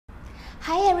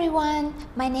Hi everyone,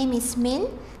 my name is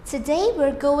Min. Today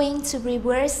we're going to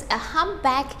reverse a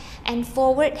humpback and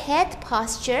forward head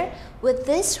posture with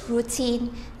this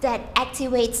routine that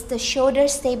activates the shoulder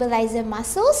stabilizer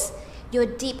muscles, your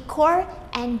deep core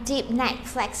and deep neck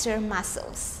flexor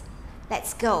muscles.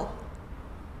 Let's go.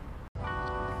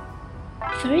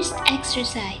 First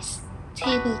exercise,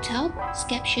 tabletop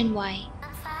scaption Y.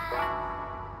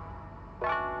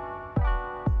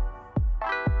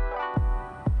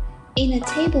 In a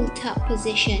tabletop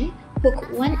position,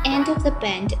 hook one end of the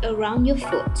band around your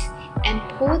foot and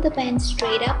pull the band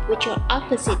straight up with your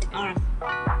opposite arm.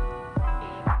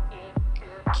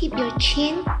 Keep your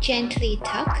chin gently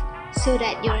tucked so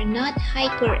that you're not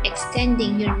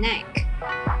hyperextending your neck.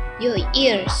 Your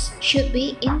ears should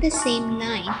be in the same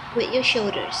line with your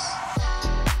shoulders.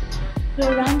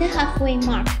 We're around the halfway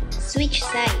mark. Switch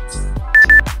sides.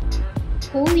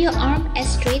 Hold your arm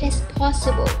as straight as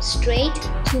possible, straight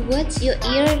towards your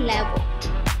ear level.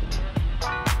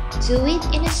 Do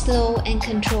it in a slow and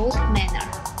controlled manner.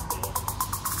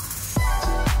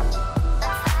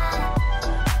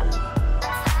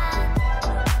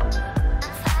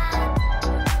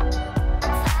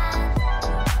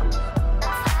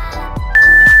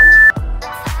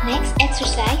 Next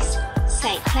exercise,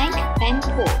 side plank bend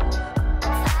pull.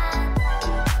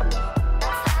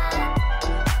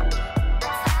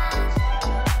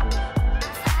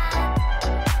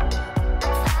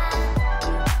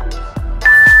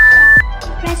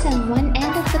 Press on one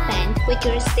end of the band with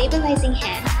your stabilizing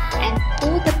hand and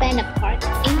pull the band apart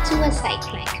into a side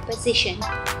plank position.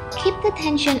 Keep the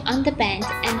tension on the band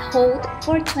and hold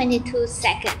for 22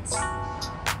 seconds.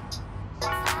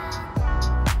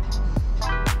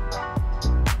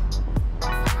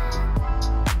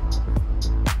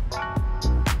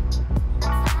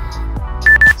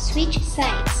 Switch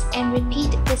sides and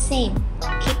repeat the same,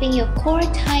 keeping your core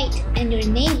tight and your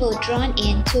navel drawn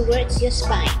in towards your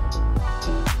spine.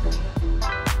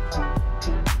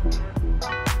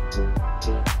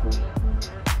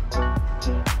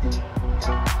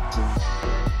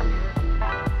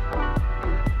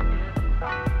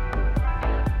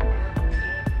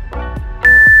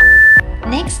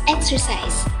 Next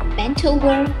exercise, bent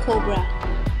over cobra.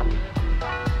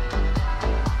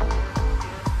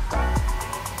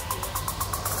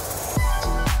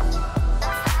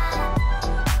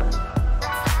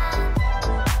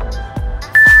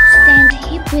 Stand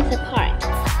hip width apart.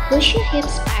 Push your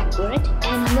hips backward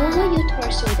and lower your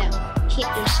torso down. Keep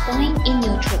your spine in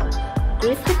neutral.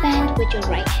 Grip the band with your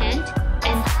right hand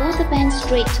and pull the band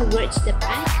straight towards the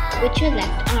back with your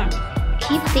left arm.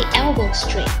 Keep the elbow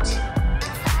straight.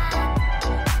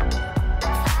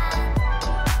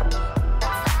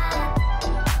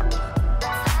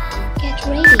 Get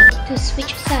ready to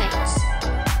switch sides.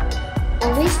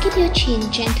 Always keep your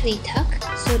chin gently tucked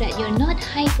so that you're not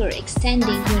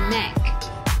hyperextending your neck.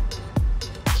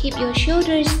 Keep your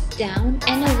shoulders down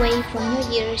and away from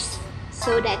your ears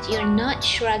so that you're not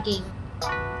shrugging.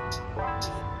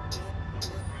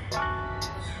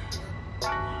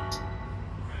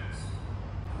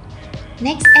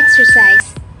 Next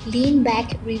exercise, lean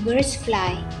back reverse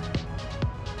fly.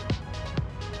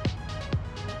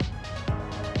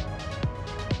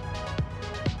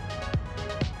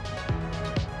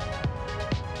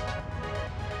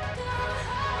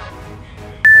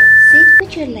 Sit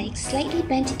with your legs slightly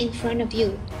bent in front of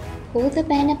you. Pull the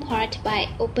band apart by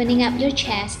opening up your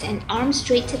chest and arms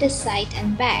straight to the side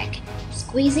and back,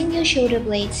 squeezing your shoulder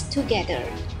blades together.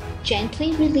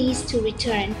 Gently release to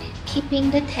return, keeping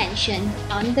the tension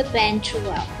on the band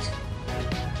throughout.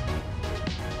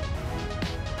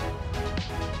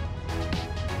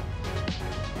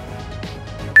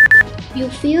 You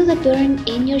feel the burn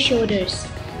in your shoulders.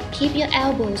 Keep your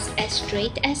elbows as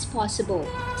straight as possible.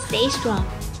 Stay strong.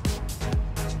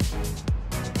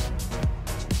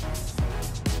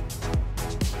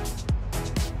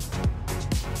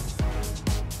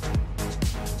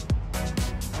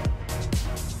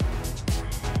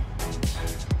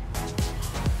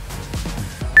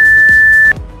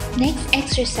 Next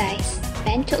exercise,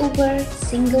 bent over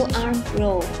single arm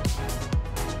row.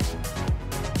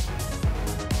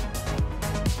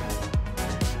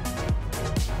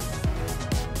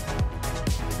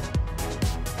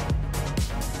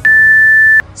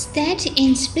 Stand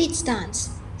in split stance.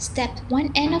 Step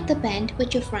one end of the band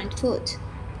with your front foot.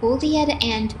 Pull the other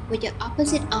end with your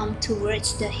opposite arm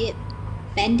towards the hip,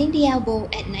 bending the elbow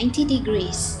at 90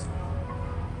 degrees.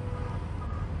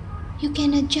 You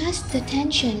can adjust the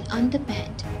tension on the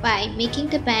band by making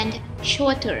the band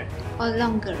shorter or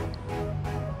longer.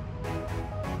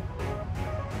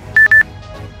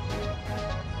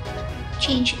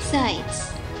 Change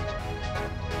sides.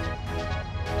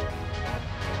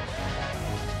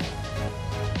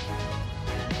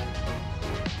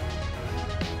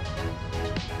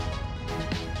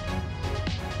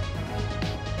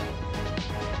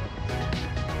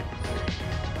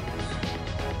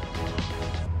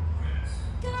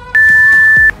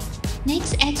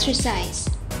 Next exercise,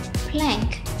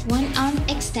 plank, one arm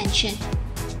extension.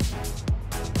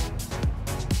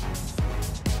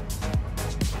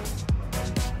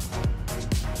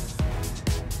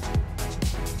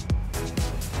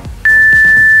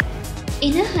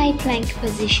 In a high plank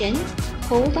position,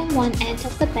 hold on one end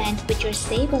of the band with your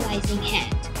stabilizing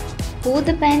hand. Hold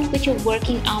the band with your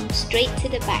working arm straight to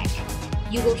the back.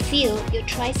 You will feel your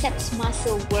triceps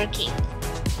muscle working.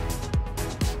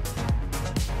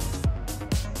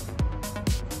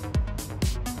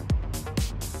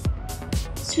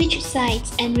 Switch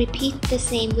sides and repeat the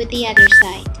same with the other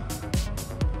side.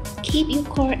 Keep your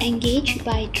core engaged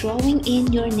by drawing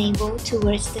in your navel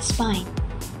towards the spine,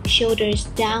 shoulders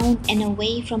down and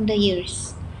away from the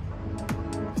ears.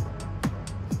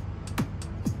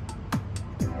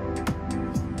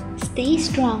 Stay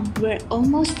strong, we're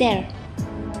almost there.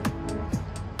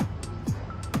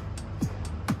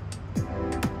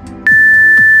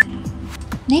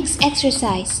 Next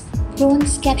exercise, prone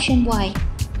scaption wide.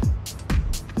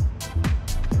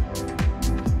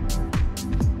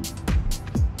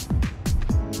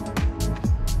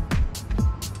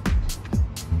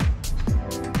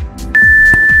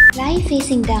 Lie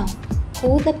facing down.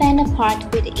 Hold the band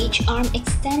apart with each arm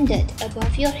extended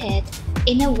above your head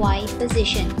in a wide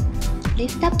position.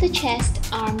 Lift up the chest,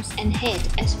 arms, and head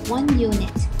as one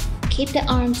unit. Keep the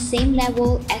arms same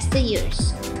level as the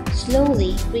ears.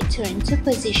 Slowly return to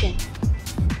position.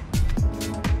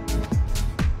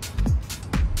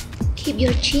 Keep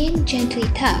your chin gently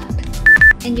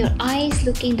tucked and your eyes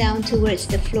looking down towards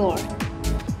the floor.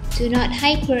 Do not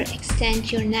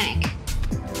hyperextend your neck.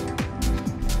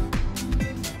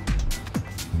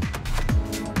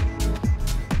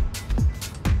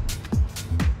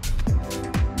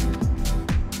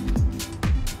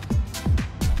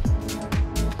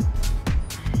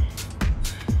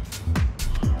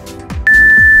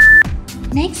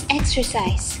 Next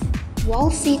exercise,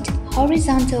 wall sit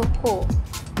horizontal pull.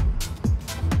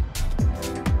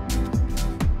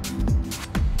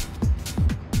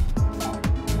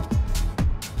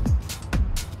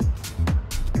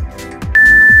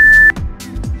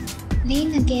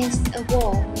 Lean against a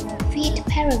wall, feet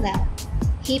parallel,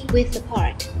 hip width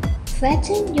apart.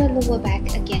 Flatten your lower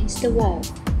back against the wall.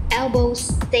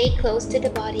 Elbows stay close to the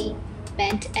body,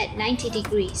 bent at 90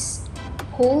 degrees.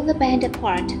 Hold the band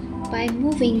apart by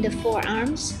moving the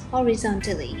forearms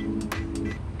horizontally.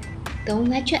 Don't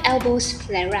let your elbows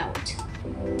flare out.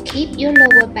 Keep your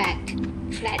lower back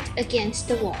flat against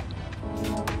the wall.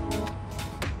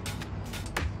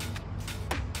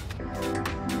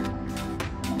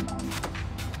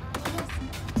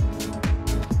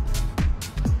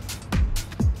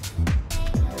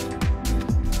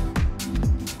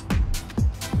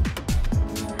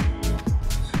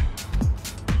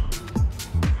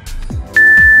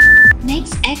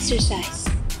 Next exercise,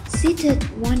 seated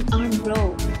one-arm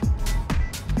row.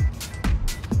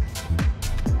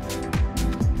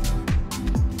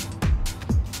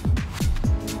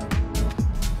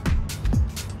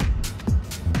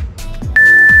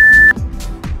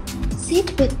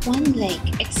 Sit with one leg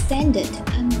extended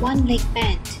and one leg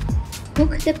bent.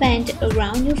 Hook the band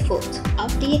around your foot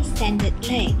of the extended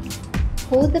leg.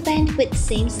 Hold the band with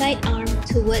same side arm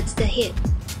towards the hip.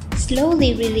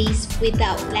 Slowly release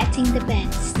without letting the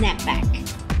band snap back.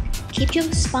 Keep your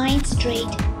spine straight,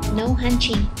 no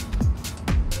hunching.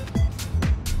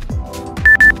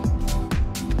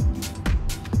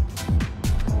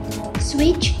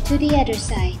 Switch to the other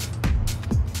side.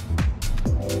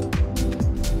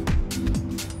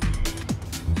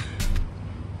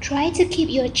 Try to keep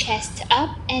your chest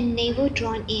up and navel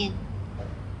drawn in.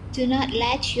 Do not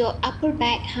let your upper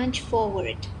back hunch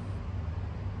forward.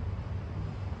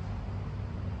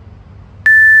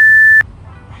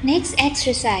 Next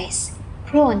exercise,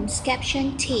 prone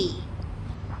scaption T.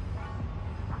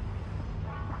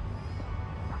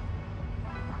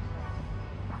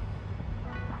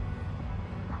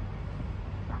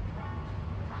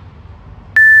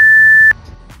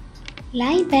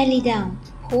 Lie belly down.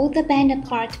 Hold the band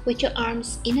apart with your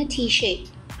arms in a T shape.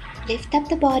 Lift up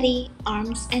the body,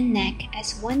 arms and neck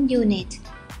as one unit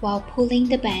while pulling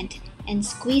the band and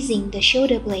squeezing the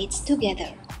shoulder blades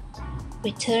together.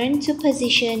 Return to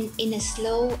position in a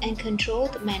slow and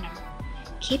controlled manner.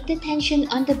 Keep the tension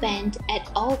on the band at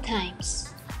all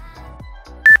times.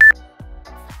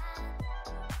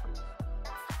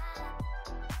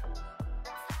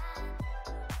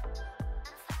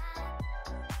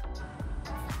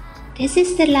 This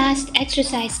is the last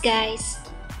exercise, guys.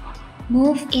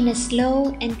 Move in a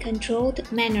slow and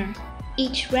controlled manner,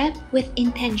 each rep with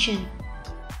intention.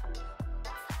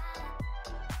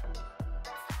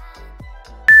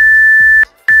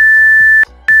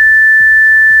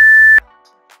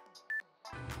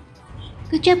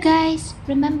 Good job guys!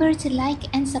 Remember to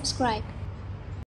like and subscribe.